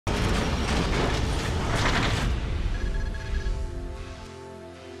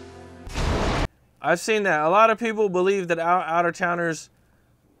I've seen that. A lot of people believe that outer towners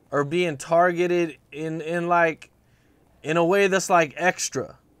are being targeted in like in a way that's like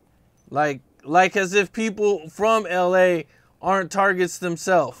extra, like as if people from LA aren't targets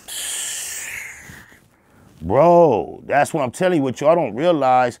themselves. Bro, that's what I'm telling you. What y'all don't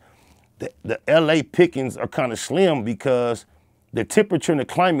realize, the LA pickings are kind of slim because the temperature and the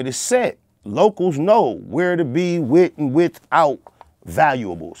climate is set. Locals know where to be with and without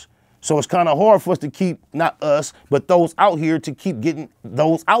valuables. So it's kind of hard for us to keep, not us, but those out here to keep getting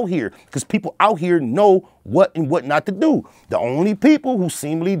those out here, because people out here know what and what not to do. The only people who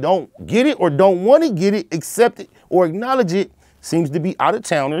seemingly don't get it or don't want to get it, accept it, or acknowledge it seems to be out of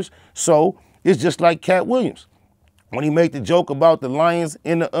towners. So it's just like Cat Williams when he made the joke about the lions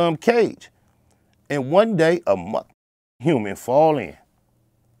in the cage. And one day a human fall in.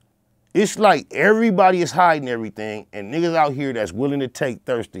 It's like everybody is hiding everything, and niggas out here that's willing to take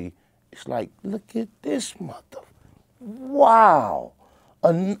thirsty. It's like, look at this mother. Wow.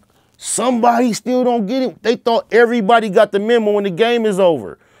 Somebody still don't get it. They thought everybody got the memo when the game is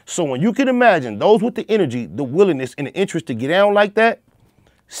over. So when you can imagine those with the energy, the willingness, and the interest to get down like that,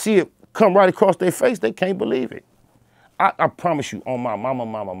 see it come right across their face, they can't believe it. I promise you, on my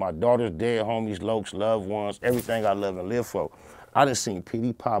mama, my daughter's dead homies, lokes, loved ones, everything I love and live for, I done seen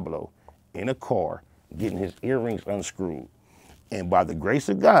Petey Pablo in a car getting his earrings unscrewed. And by the grace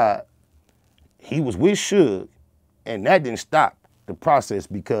of God, he was with Suge, and that didn't stop the process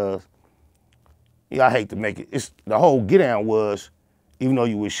because, I hate to make it, the whole get down was, even though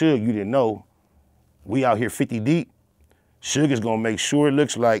you with Suge, you didn't know, we out here 50 deep. Suge is gonna make sure it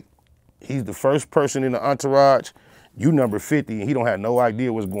looks like he's the first person in the entourage, you number 50, and he don't have no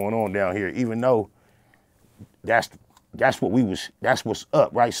idea what's going on down here, even though that's what's up,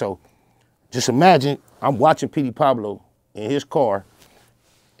 right? So just imagine I'm watching Petey Pablo in his car,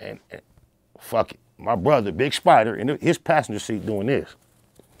 and fuck it, my brother, Big Spider, in his passenger seat doing this.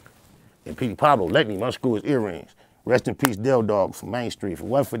 And Petey Pablo letting him unscrew his earrings. Rest in peace, Del Dog from Main Street. If it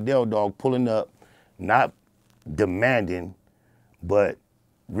wasn't for Del Dog pulling up, not demanding, but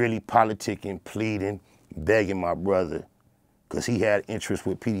really politicking, pleading, begging my brother, because he had interest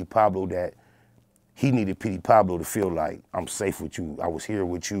with Petey Pablo that he needed Petey Pablo to feel like, I'm safe with you, I was here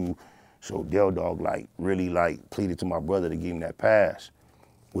with you. So Del Dog really pleaded to my brother to give him that pass,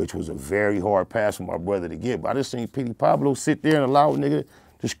 which was a very hard pass for my brother to get. But I just seen Petey Pablo sit there and allow a nigga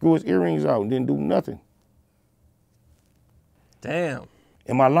to screw his earrings out and didn't do nothing. Damn.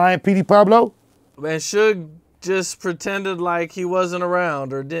 Am I lying, Petey Pablo? Man, Suge just pretended like he wasn't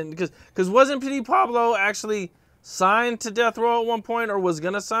around or didn't, because wasn't Petey Pablo actually signed to Death Row at one point or was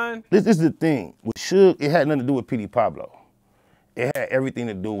gonna sign? This is the thing. With Suge, it had nothing to do with Petey Pablo. It had everything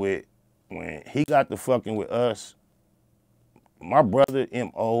to do with when he got to fucking with us. My brother,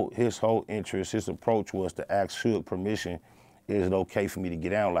 M.O., his whole interest, his approach was to ask Suge permission, is it okay for me to get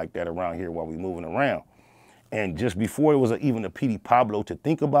down like that around here while we moving around? And just before it was even a Petey Pablo to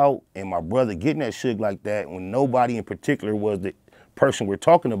think about, and my brother getting at Suge like that, when nobody in particular was the person we're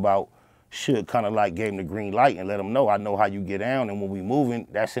talking about, Suge kind of gave him the green light and let him know, I know how you get down, and when we moving,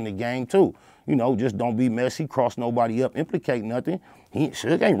 that's in the game too. Just don't be messy, cross nobody up, implicate nothing.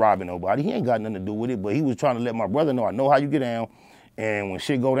 Suge ain't robbing nobody, he ain't got nothing to do with it, but he was trying to let my brother know, I know how you get down, and when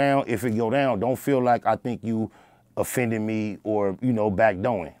shit go down, if it go down, don't feel like I think you offending me or,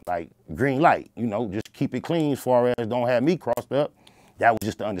 backdoing. Green light, just keep it clean as far as don't have me crossed up. That was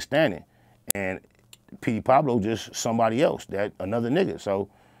just the understanding. And Petey Pablo just somebody else, that another nigga. So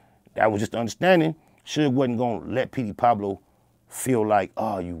that was just the understanding. Suge wasn't gonna let Petey Pablo feel like,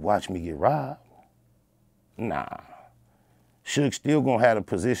 oh, you watch me get robbed. Nah. Suge still gonna have a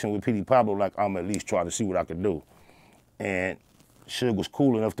position with Petey Pablo like I'm at least try to see what I could do. And Suge was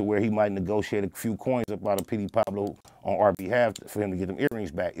cool enough to where he might negotiate a few coins up out of Petey Pablo on our behalf for him to get them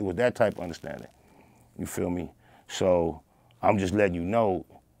earrings back. It was that type of understanding. You feel me? So I'm just letting you know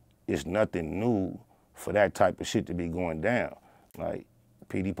it's nothing new for that type of shit to be going down. Like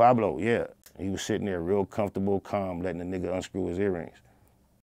Petey Pablo, yeah, he was sitting there real comfortable, calm, letting the nigga unscrew his earrings.